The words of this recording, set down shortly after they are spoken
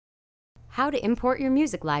How to import your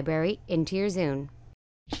music library into your Zune.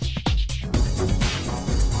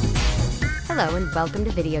 Hello and welcome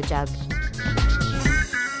to Videojug.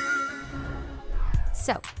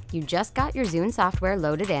 So, you just got your Zune software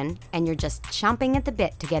loaded in and you're just chomping at the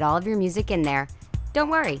bit to get all of your music in there. Don't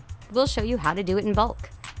worry, we'll show you how to do it in bulk.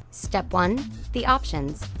 Step 1. The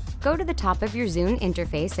options. Go to the top of your Zune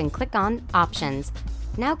interface and click on Options.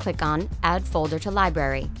 Now click on Add Folder to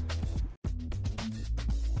Library.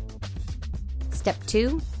 Step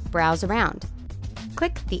 2. Browse around.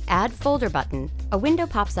 Click the Add Folder button. A window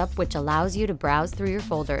pops up which allows you to browse through your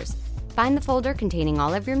folders. Find the folder containing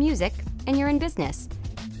all of your music, and you're in business.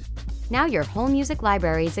 Now your whole music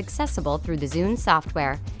library is accessible through the Zune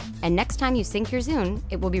software, and next time you sync your Zune,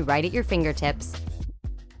 it will be right at your fingertips.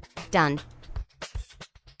 Done.